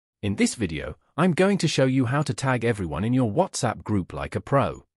In this video, I'm going to show you how to tag everyone in your WhatsApp group like a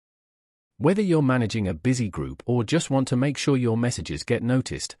pro. Whether you're managing a busy group or just want to make sure your messages get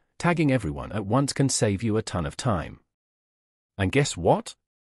noticed, tagging everyone at once can save you a ton of time. And guess what?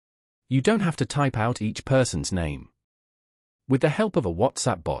 You don't have to type out each person's name. With the help of a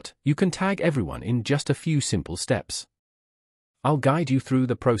WhatsApp bot, you can tag everyone in just a few simple steps. I'll guide you through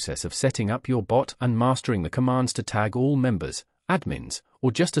the process of setting up your bot and mastering the commands to tag all members, admins,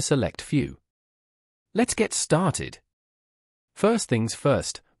 or just a select few. Let's get started. First things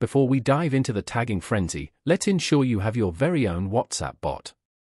first, before we dive into the tagging frenzy, let's ensure you have your very own WhatsApp bot.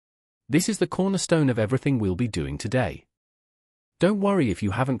 This is the cornerstone of everything we'll be doing today. Don't worry if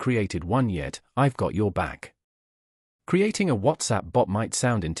you haven't created one yet, I've got your back. Creating a WhatsApp bot might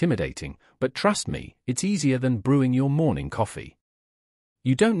sound intimidating, but trust me, it's easier than brewing your morning coffee.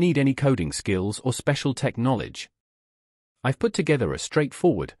 You don't need any coding skills or special tech knowledge. I've put together a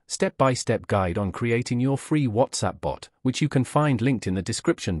straightforward, step-by-step guide on creating your free WhatsApp bot, which you can find linked in the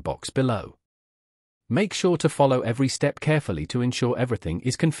description box below. Make sure to follow every step carefully to ensure everything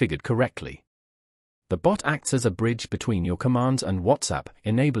is configured correctly. The bot acts as a bridge between your commands and WhatsApp,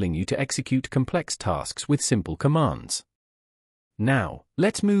 enabling you to execute complex tasks with simple commands. Now,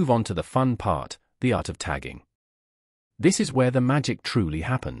 let's move on to the fun part, the art of tagging. This is where the magic truly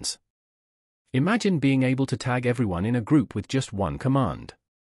happens. Imagine being able to tag everyone in a group with just one command.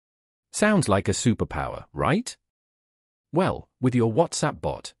 Sounds like a superpower, right? Well, with your WhatsApp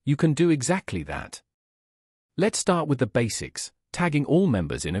bot, you can do exactly that. Let's start with the basics, tagging all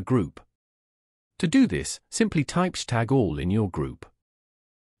members in a group. To do this, simply type #all in your group.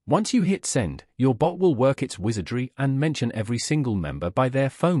 Once you hit send, your bot will work its wizardry and mention every single member by their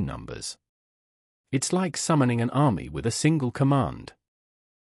phone numbers. It's like summoning an army with a single command.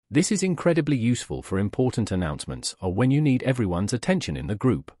 This is incredibly useful for important announcements or when you need everyone's attention in the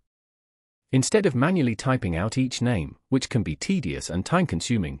group. Instead of manually typing out each name, which can be tedious and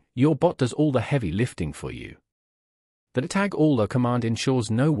time-consuming, your bot does all the heavy lifting for you. The #all command ensures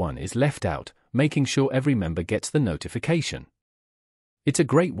no one is left out, making sure every member gets the notification. It's a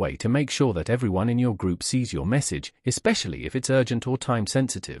great way to make sure that everyone in your group sees your message, especially if it's urgent or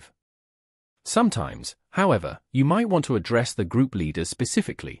time-sensitive. Sometimes, however, you might want to address the group leaders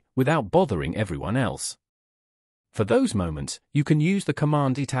specifically, without bothering everyone else. For those moments, you can use the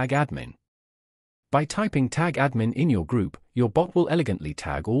command #tag_admin. By typing #tag_admin in your group, your bot will elegantly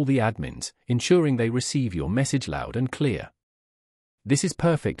tag all the admins, ensuring they receive your message loud and clear. This is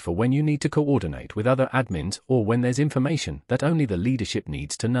perfect for when you need to coordinate with other admins or when there's information that only the leadership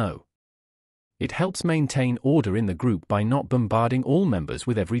needs to know. It helps maintain order in the group by not bombarding all members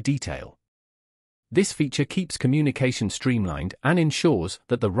with every detail. This feature keeps communication streamlined and ensures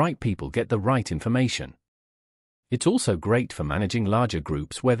that the right people get the right information. It's also great for managing larger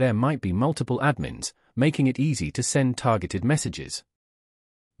groups where there might be multiple admins, making it easy to send targeted messages.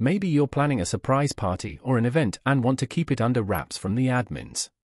 Maybe you're planning a surprise party or an event and want to keep it under wraps from the admins.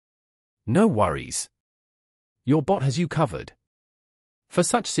 No worries. Your bot has you covered. For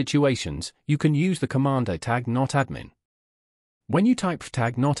such situations, you can use the command #tag_not_admin. When you type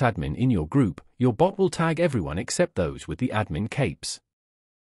 #tag_not_admin in your group, your bot will tag everyone except those with the admin capes.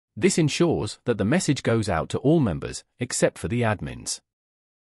 This ensures that the message goes out to all members, except for the admins.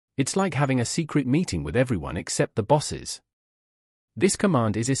 It's like having a secret meeting with everyone except the bosses. This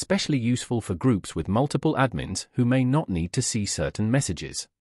command is especially useful for groups with multiple admins who may not need to see certain messages.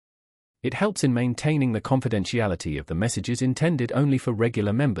 It helps in maintaining the confidentiality of the messages intended only for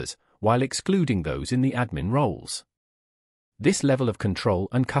regular members, while excluding those in the admin roles. This level of control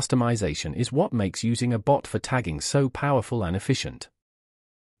and customization is what makes using a bot for tagging so powerful and efficient.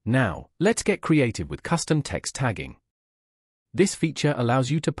 Now, let's get creative with custom text tagging. This feature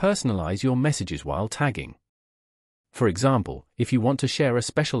allows you to personalize your messages while tagging. For example, if you want to share a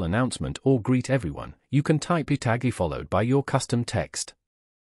special announcement or greet everyone, you can type #tag followed by your custom text.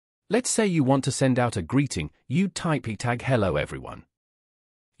 Let's say you want to send out a greeting, you type #hello everyone.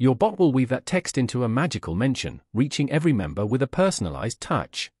 Your bot will weave that text into a magical mention, reaching every member with a personalized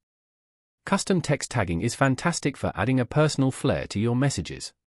touch. Custom text tagging is fantastic for adding a personal flair to your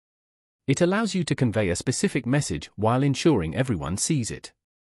messages. It allows you to convey a specific message while ensuring everyone sees it.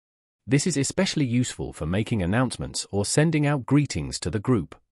 This is especially useful for making announcements or sending out greetings to the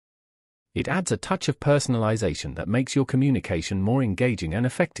group. It adds a touch of personalization that makes your communication more engaging and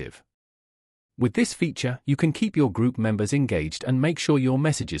effective. With this feature, you can keep your group members engaged and make sure your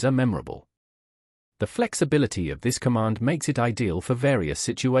messages are memorable. The flexibility of this command makes it ideal for various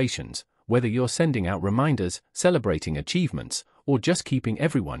situations, whether you're sending out reminders, celebrating achievements, or just keeping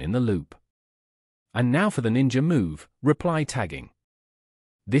everyone in the loop. And now for the ninja move, reply tagging.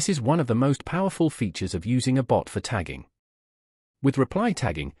 This is one of the most powerful features of using a bot for tagging. With reply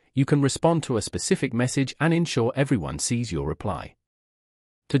tagging, you can respond to a specific message and ensure everyone sees your reply.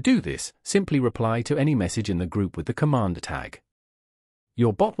 To do this, simply reply to any message in the group with the command tag.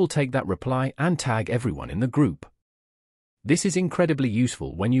 Your bot will take that reply and tag everyone in the group. This is incredibly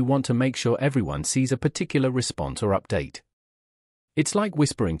useful when you want to make sure everyone sees a particular response or update. It's like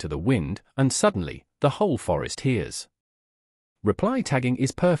whispering to the wind, and suddenly, the whole forest hears. Reply tagging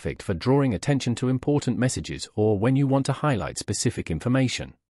is perfect for drawing attention to important messages or when you want to highlight specific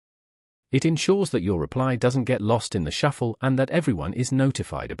information. It ensures that your reply doesn't get lost in the shuffle and that everyone is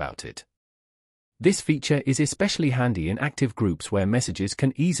notified about it. This feature is especially handy in active groups where messages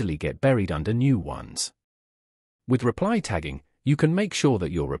can easily get buried under new ones. With reply tagging, you can make sure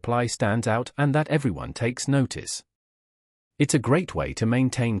that your reply stands out and that everyone takes notice. It's a great way to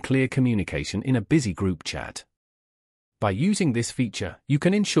maintain clear communication in a busy group chat. By using this feature, you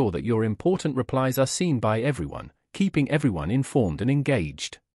can ensure that your important replies are seen by everyone, keeping everyone informed and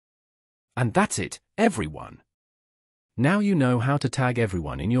engaged. And that's it, everyone. Now you know how to tag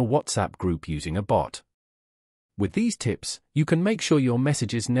everyone in your WhatsApp group using a bot. With these tips, you can make sure your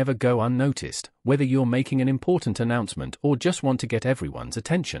messages never go unnoticed, whether you're making an important announcement or just want to get everyone's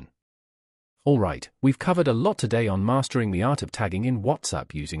attention. Alright, we've covered a lot today on mastering the art of tagging in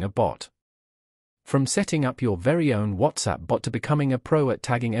WhatsApp using a bot. From setting up your very own WhatsApp bot to becoming a pro at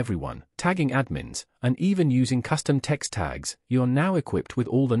tagging everyone, tagging admins, and even using custom text tags, you're now equipped with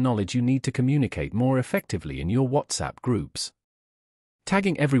all the knowledge you need to communicate more effectively in your WhatsApp groups.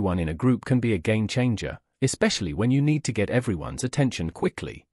 Tagging everyone in a group can be a game changer, especially when you need to get everyone's attention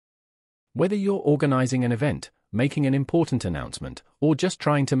quickly. Whether you're organizing an event, making an important announcement, or just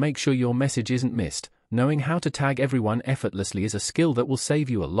trying to make sure your message isn't missed, knowing how to tag everyone effortlessly is a skill that will save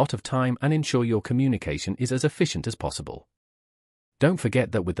you a lot of time and ensure your communication is as efficient as possible. Don't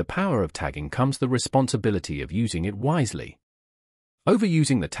forget that with the power of tagging comes the responsibility of using it wisely.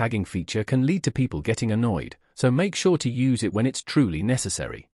 Overusing the tagging feature can lead to people getting annoyed, so make sure to use it when it's truly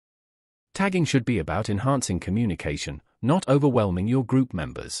necessary. Tagging should be about enhancing communication, not overwhelming your group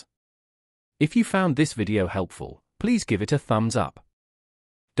members. If you found this video helpful, please give it a thumbs up.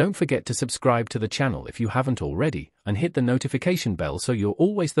 Don't forget to subscribe to the channel if you haven't already, and hit the notification bell so you're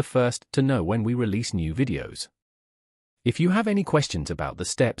always the first to know when we release new videos. If you have any questions about the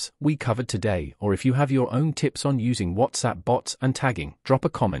steps we covered today, or if you have your own tips on using WhatsApp bots and tagging, drop a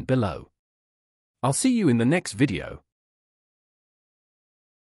comment below. I'll see you in the next video.